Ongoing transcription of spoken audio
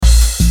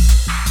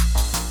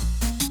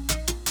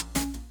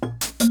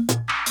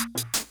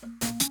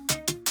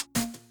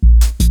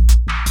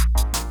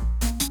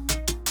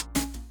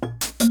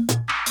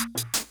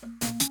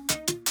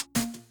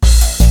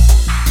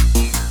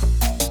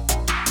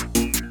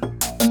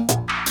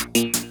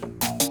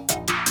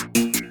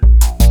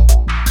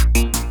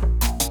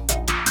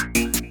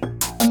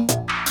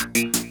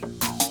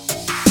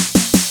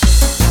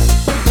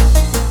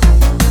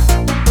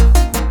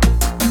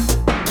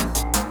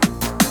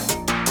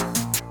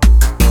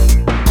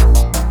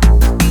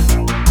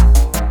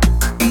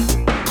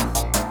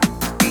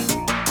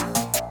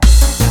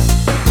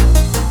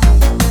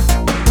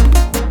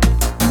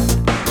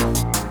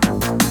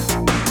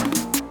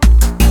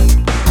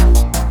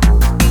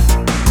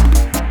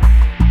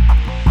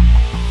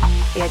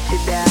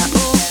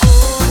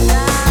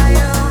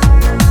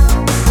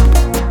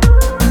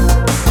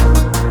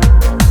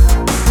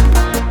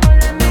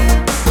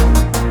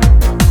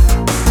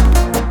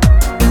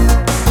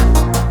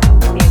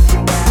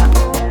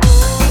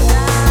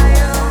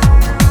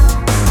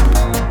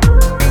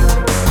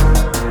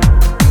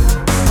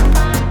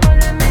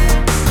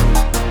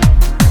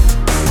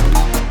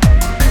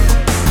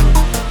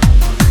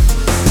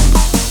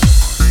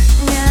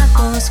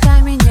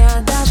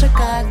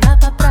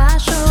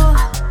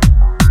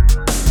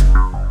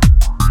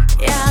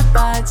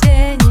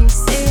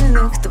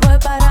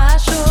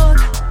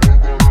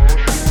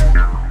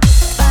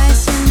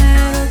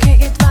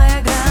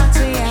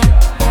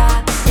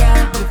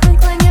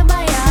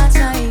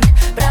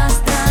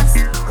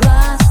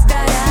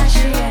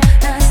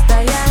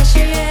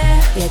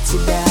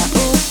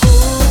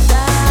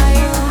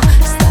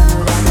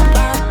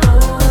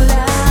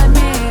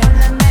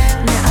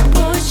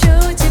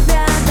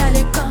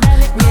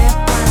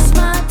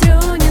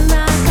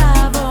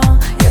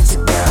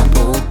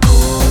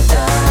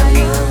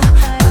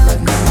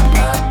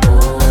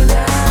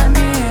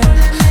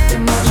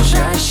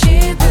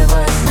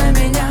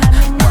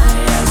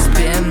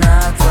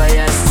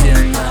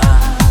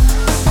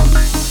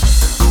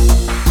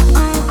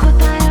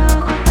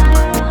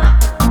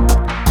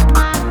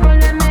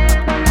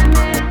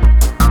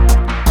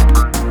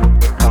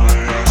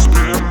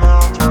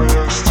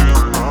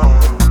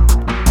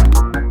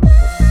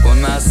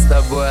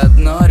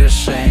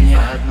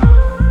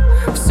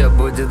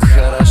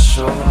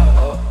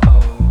хорошо.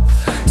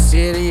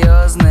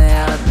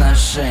 Серьезные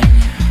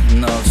отношения,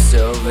 но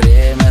все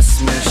время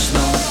смешно.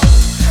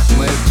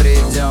 Мы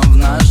придем в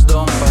наш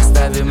дом,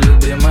 поставим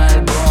любимый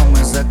альбом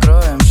и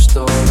закроем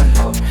шторы.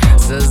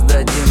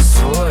 Создадим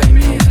свой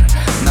мир,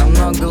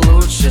 намного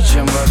лучше,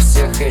 чем во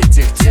всех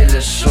этих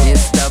телешоу. И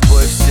с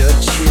тобой все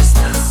чисто,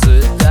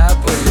 суета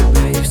по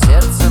любви. В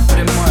сердце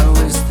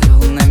прямой выстрел,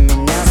 на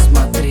меня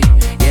смотри.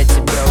 Я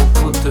тебя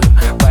укутаю,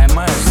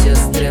 поймаю все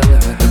стрелы.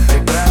 В это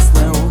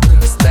прекрасное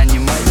утро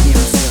станем одним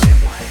целым.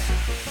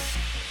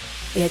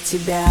 Я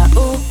тебя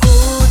укутаю.